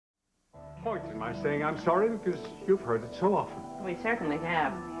point in my saying I'm sorry because you've heard it so often. We certainly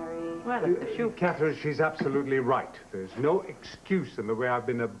have. Mary. Well, if the shoe... Katherine, she's absolutely right. There's no excuse in the way I've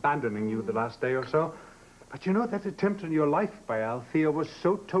been abandoning you the last day or so. But you know, that attempt on your life by Althea was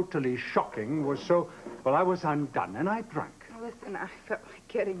so totally shocking, was so... Well, I was undone, and I drank. Listen, I felt like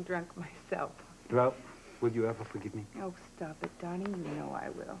getting drunk myself. Well, will you ever forgive me? Oh, stop it, Donnie. You know I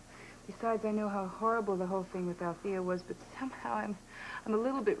will. Besides, I know how horrible the whole thing with Althea was, but somehow I'm a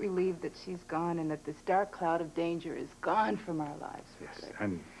little bit relieved that she's gone and that this dark cloud of danger is gone from our lives. Yes,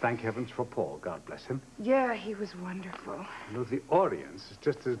 and thank heavens for Paul. God bless him. Yeah, he was wonderful. You know, the audience is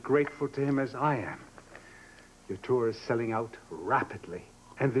just as grateful to him as I am. Your tour is selling out rapidly.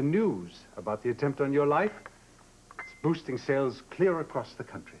 And the news about the attempt on your life, it's boosting sales clear across the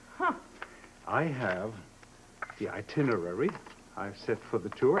country. Huh. I have the itinerary I've set for the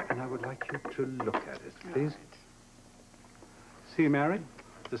tour, and I would like you to look at it, please. Right. See, Mary,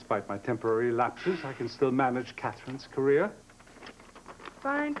 despite my temporary lapses, I can still manage Catherine's career.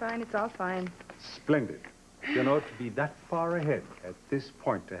 Fine, fine. It's all fine. Splendid. You know, to be that far ahead at this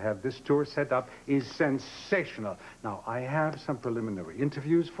point, to have this tour set up, is sensational. Now, I have some preliminary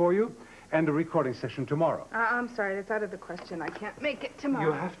interviews for you and a recording session tomorrow. I'm sorry, that's out of the question. I can't make it tomorrow.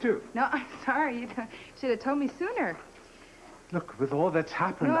 You have to. No, I'm sorry. You should have told me sooner. Look, with all that's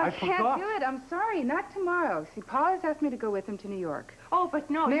happened, No, I can't forgot. do it. I'm sorry. Not tomorrow. See, Paul has asked me to go with him to New York. Oh, but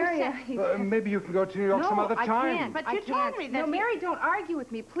no, Mary, you said... Maybe you can go to New York some other time. I can't. But I you can't. told me that No, he- Mary, don't argue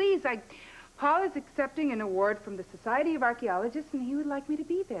with me, please. Paul is accepting an award from the Society of Archaeologists, and he would like me to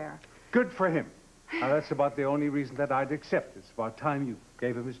be there. Good for him. Now, that's about the only reason that I'd accept. It's about time you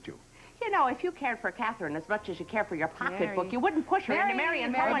gave him his due. You know, if you cared for Catherine as much as you care for your pocketbook, Mary. you wouldn't push her into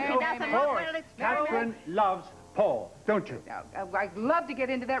marrying someone she doesn't love. Well, it's Catherine loves Paul, don't you? Now, I'd love to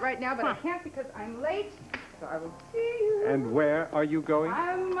get into that right now, but I can't because I'm late. So I will see you. And where are you going?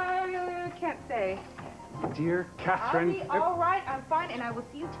 I can't say. Dear Catherine... I'll be all right. I'm fine, and I will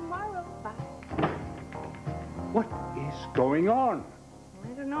see you tomorrow. Bye. What is going on? I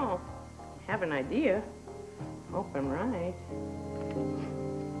don't know. I have an idea. Hope I'm right.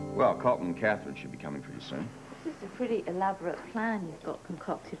 Well, Colton and Katherine should be coming pretty soon. This is a pretty elaborate plan you've got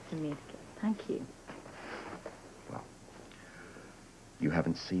concocted for me. Thank you. Well, you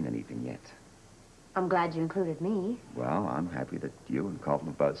haven't seen anything yet. I'm glad you included me. Well, I'm happy that you and Colton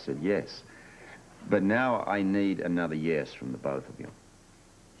have both said yes. But now I need another yes from the both of you.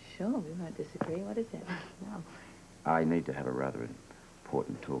 Sure, we won't disagree. What is it? No. I need to have a rather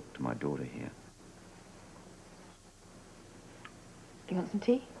important talk to my daughter here. Do you want some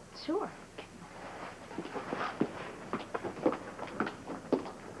tea? Sure.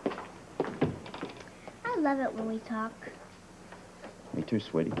 I love it when we talk. Me too,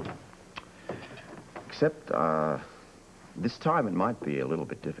 sweetie. Except, this time it might be a little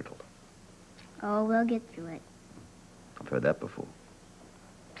bit difficult. Oh, we'll get through it. I've heard that before.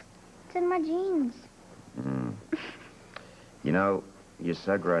 It's in my genes. Mm. You know, you're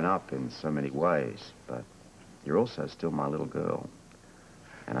so grown up in so many ways, but you're also still my little girl.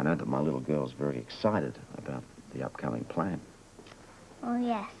 And I know that my little girl's very excited about the upcoming plan. Oh,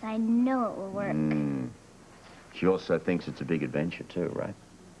 yes, I know it will work. Mm. She also thinks it's a big adventure, too, right?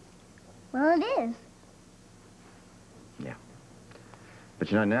 Well, it is. Yeah.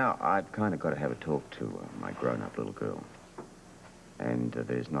 But, you know, now I've kind of got to have a talk to my grown-up little girl. And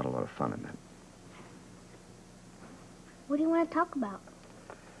there's not a lot of fun in that. What do you want to talk about?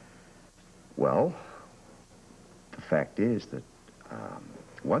 Well, the fact is that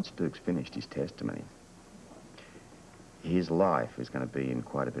once Duke's finished his testimony, his life is going to be in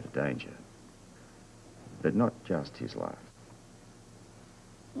quite a bit of danger. But not just his life.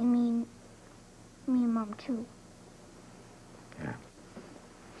 You mean me and Mom, too? Yeah.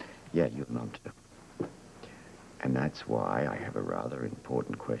 Yeah, you and Mum, too. And that's why I have a rather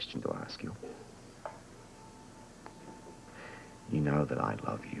important question to ask you. You know that I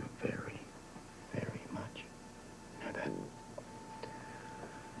love you very, very much. You know that?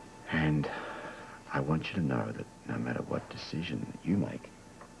 And I want you to know that no matter what decision you make,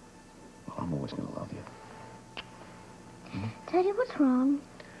 well, I'm always going to love you. Daddy, what's wrong?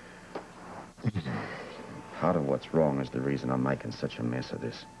 Part of what's wrong is the reason I'm making such a mess of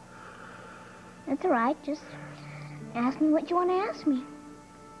this. That's all right. Just ask me what you want to ask me.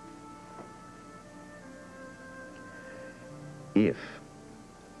 If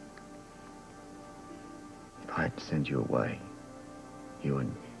I had to send you away, you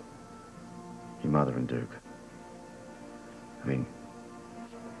and your mother and Duke, I mean,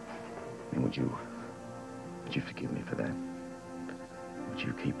 would you forgive me for that? Would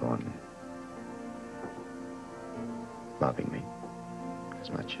you keep on loving me? as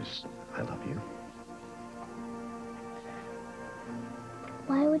much as I love you.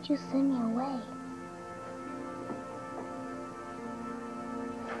 Why would you send me away?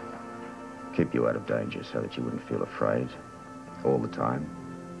 Keep you out of danger so that you wouldn't feel afraid all the time.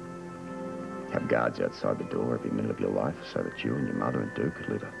 Have guards outside the door every minute of your life so that you and your mother and Duke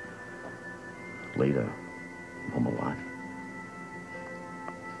could lead a normal life.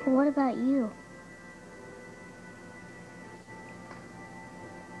 But what about you?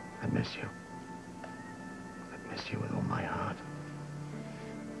 I miss you. I miss you with all my heart.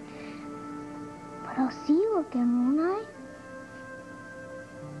 But I'll see you again, won't I?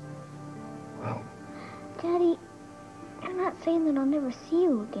 Well, Daddy, you're not saying that I'll never see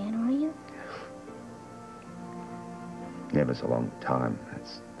you again, are you? never's a long time.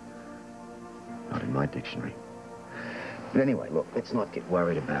 That's not in my dictionary. But anyway, look, let's not get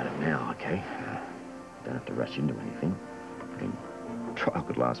worried about it now, okay? Don't have to rush into anything. I mean, trial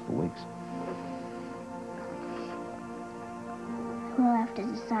could last for weeks. We'll have to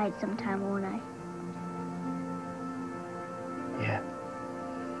decide sometime, won't I? Yeah.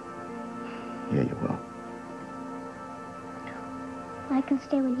 Yeah, you will. I can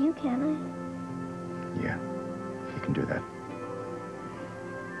stay with you, can't I? Yeah, you can do that.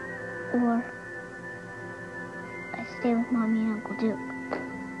 Or I stay with Mommy and Uncle Duke.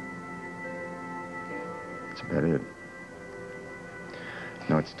 That's about it.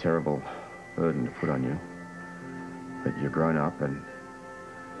 No, it's a terrible burden to put on you. But you're grown up and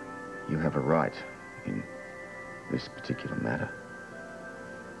you have a right in this particular matter.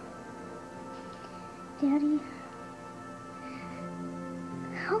 Daddy,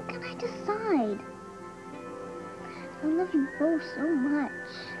 how can I decide? I love you both so much.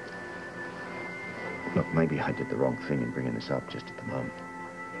 Look, maybe I did the wrong thing in bringing this up just at the moment.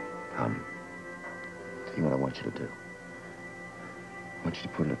 Tell you what I want you to do. I want you to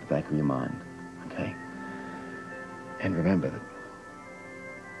put it at the back of your mind, okay? And remember that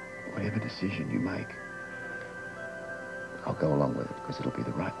whatever decision you make, I'll go along with it because it'll be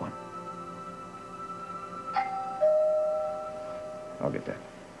the right one. I'll get that.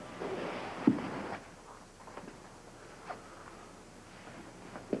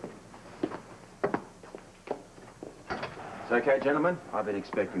 It's okay, gentlemen. I've been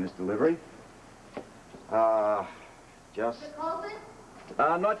expecting this delivery. Just... Mr. Colvin?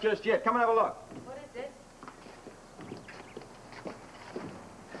 Not just yet. Come and have a look. What is it?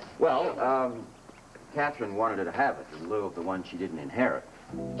 Well, Katherine wanted her to have it in lieu of the one she didn't inherit.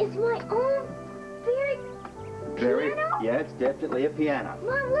 It's my own very piano? Yeah, it's definitely a piano.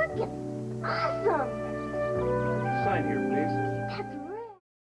 Mom, look, it's awesome. Sign here, please.